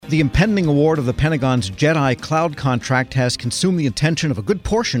The impending award of the Pentagon's JEDI cloud contract has consumed the attention of a good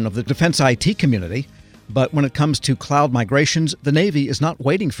portion of the defense IT community. But when it comes to cloud migrations, the Navy is not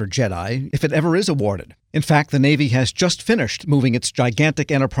waiting for JEDI if it ever is awarded. In fact, the Navy has just finished moving its gigantic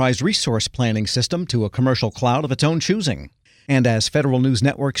enterprise resource planning system to a commercial cloud of its own choosing. And as Federal News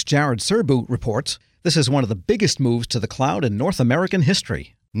Network's Jared Serbu reports, this is one of the biggest moves to the cloud in North American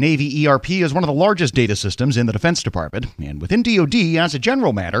history. Navy ERP is one of the largest data systems in the Defense Department, and within DoD, as a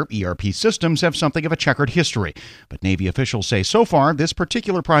general matter, ERP systems have something of a checkered history. But Navy officials say so far, this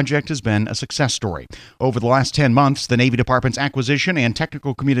particular project has been a success story. Over the last 10 months, the Navy Department's acquisition and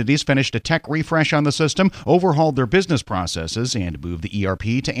technical communities finished a tech refresh on the system, overhauled their business processes, and moved the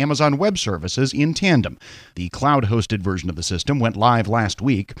ERP to Amazon Web Services in tandem. The cloud-hosted version of the system went live last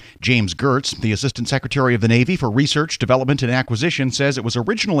week. James Gertz, the Assistant Secretary of the Navy for Research, Development, and Acquisition, says it was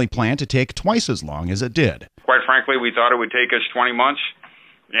originally planned to take twice as long as it did. Quite frankly, we thought it would take us 20 months,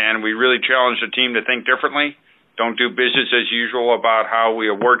 and we really challenged the team to think differently. Don't do business as usual about how we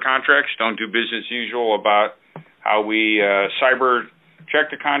award contracts. Don't do business as usual about how we cyber check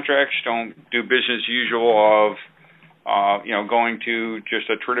the contracts. Don't do business as usual of going to just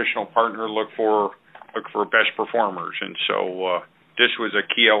a traditional partner, look for best performers. And so this was a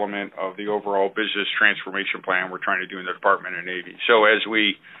key element of the overall business transformation plan we're trying to do in the Department of Navy. So as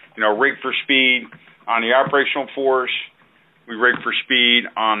we, rig for speed on the operational force, we rig for speed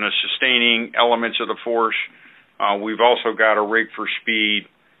on the sustaining elements of the force. We've also got to rig for speed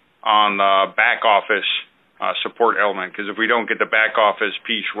on the back office support element, because if we don't get the back office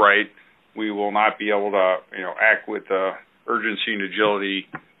piece right, we will not be able to, act with the urgency and agility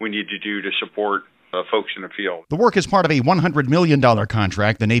we need to do to support folks in the field. The work is part of a $100 million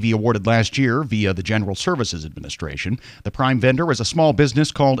contract the Navy awarded last year via the General Services Administration. The prime vendor is a small business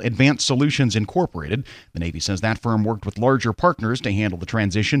called Advanced Solutions Incorporated. The Navy says that firm worked with larger partners to handle the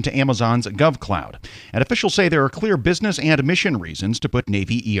transition to Amazon's GovCloud. And officials say there are clear business and mission reasons to put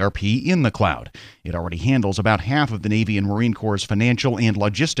Navy ERP in the cloud. It already handles about half of the Navy and Marine Corps' financial and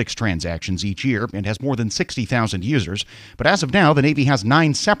logistics transactions each year and has more than 60,000 users. But as of now, the Navy has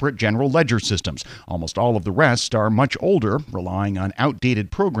 9 separate general ledger systems. Almost all of the rest are much older, relying on outdated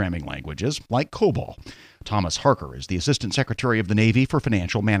programming languages like COBOL. Thomas Harker is the Assistant Secretary of the Navy for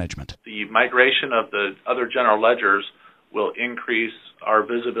Financial Management. The migration of the other general ledgers will increase our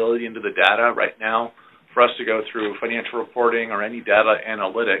visibility into the data. Right now, for us to go through financial reporting or any data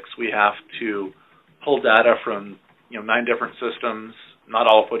analytics, we have to pull data from 9 different systems, not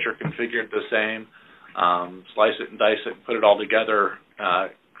all of which are configured the same, slice it and dice it and put it all together.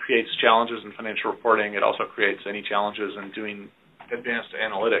 Creates challenges in financial reporting. It also creates any challenges in doing advanced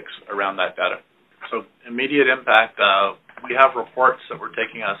analytics around that data. So immediate impact, we have reports that were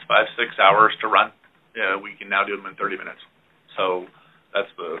taking us 5-6 hours to run. We can now do them in 30 minutes. So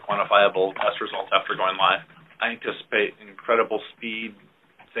that's the quantifiable test results after going live. I anticipate incredible speed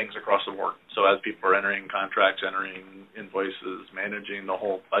things across the board. So as people are entering contracts, entering invoices, managing the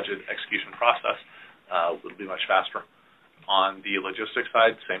whole budget execution process, it'll be much faster. On the logistics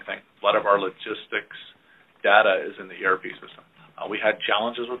side, same thing. A lot of our logistics data is in the ERP system. We had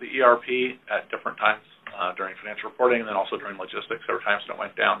challenges with the ERP at different times during financial reporting and then also during logistics. There were times when it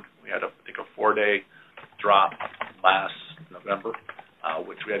went down. We had, a 4-day drop last November,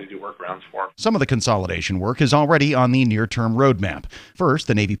 which we had to do workarounds for. Some of the consolidation work is already on the near-term roadmap. First,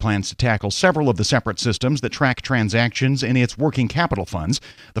 the Navy plans to tackle several of the separate systems that track transactions in its working capital funds.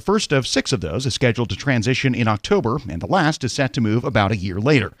 The first of 6 of those is scheduled to transition in October, and the last is set to move about a year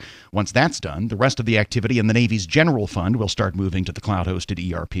later. Once that's done, the rest of the activity in the Navy's general fund will start moving to the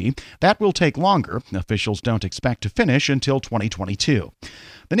cloud-hosted ERP. That will take longer. Officials don't expect to finish until 2022.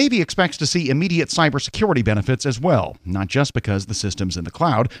 The Navy expects to see immediate cybersecurity benefits as well, not just because the system's in the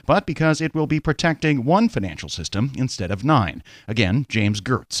cloud, but because it will be protecting one financial system instead of 9. Again, James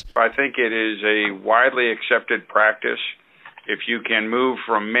Gertz. I think it is a widely accepted practice. If you can move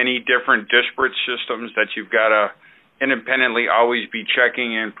from many different disparate systems that you've got to independently always be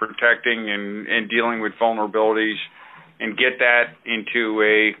checking and protecting and dealing with vulnerabilities, and get that into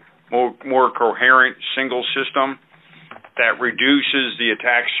a more coherent single system that reduces the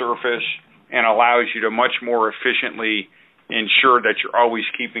attack surface and allows you to much more efficiently ensure that you're always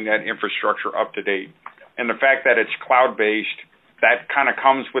keeping that infrastructure up to date. And the fact that it's cloud-based, that kind of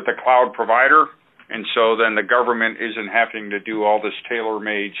comes with the cloud provider, and so then the government isn't having to do all this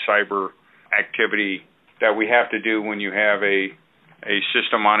tailor-made cyber activity that we have to do when you have a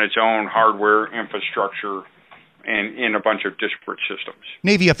system on its own hardware infrastructure and in a bunch of disparate systems.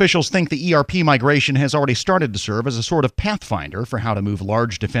 Navy officials think the ERP migration has already started to serve as a sort of pathfinder for how to move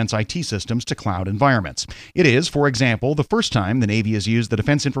large defense IT systems to cloud environments. It is, for example, the first time the Navy has used the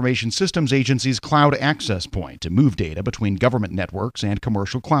Defense Information Systems Agency's Cloud Access Point to move data between government networks and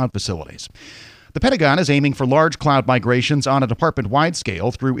commercial cloud facilities. The Pentagon is aiming for large cloud migrations on a department-wide scale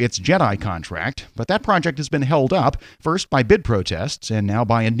through its JEDI contract, but that project has been held up, first by bid protests and now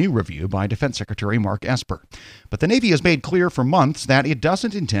by a new review by Defense Secretary Mark Esper. But the Navy has made clear for months that it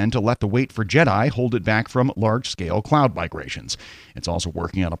doesn't intend to let the wait for JEDI hold it back from large-scale cloud migrations. It's also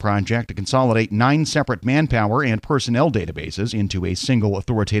working on a project to consolidate 9 separate manpower and personnel databases into a single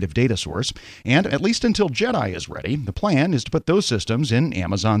authoritative data source, and at least until JEDI is ready, the plan is to put those systems in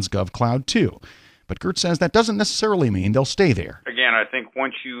Amazon's GovCloud too. But Gertz says that doesn't necessarily mean they'll stay there. Again, I think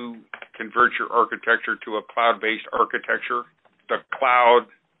once you convert your architecture to a cloud-based architecture, the cloud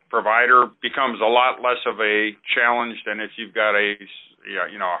provider becomes a lot less of a challenge than if you've got a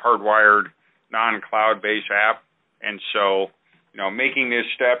hardwired non-cloud-based app. And so, making this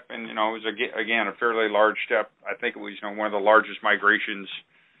step, and it was again a fairly large step. I think it was one of the largest migrations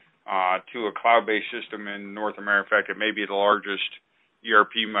to a cloud-based system in North America. In fact, it may be the largest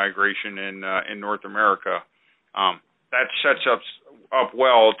ERP migration in North America. That sets us up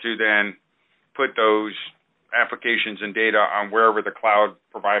well to then put those applications and data on wherever the cloud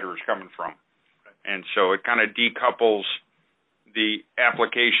provider is coming from. And so it kind of decouples the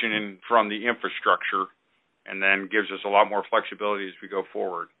application from the infrastructure and then gives us a lot more flexibility as we go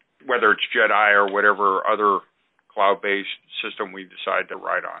forward, whether it's JEDI or whatever other cloud-based system we decide to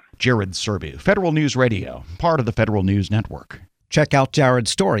ride on. Jared Serbu, Federal News Radio, part of the Federal News Network. Check out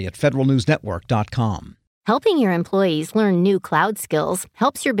Jared's story at federalnewsnetwork.com. Helping your employees learn new cloud skills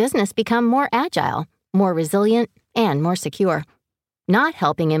helps your business become more agile, more resilient, and more secure. Not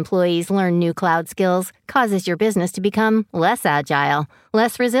helping employees learn new cloud skills causes your business to become less agile,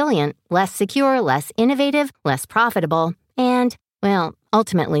 less resilient, less secure, less innovative, less profitable, and,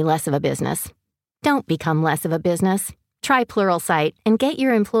 ultimately less of a business. Don't become less of a business. Try Pluralsight and get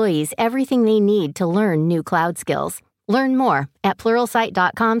your employees everything they need to learn new cloud skills. Learn more at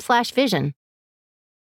pluralsight.com/vision.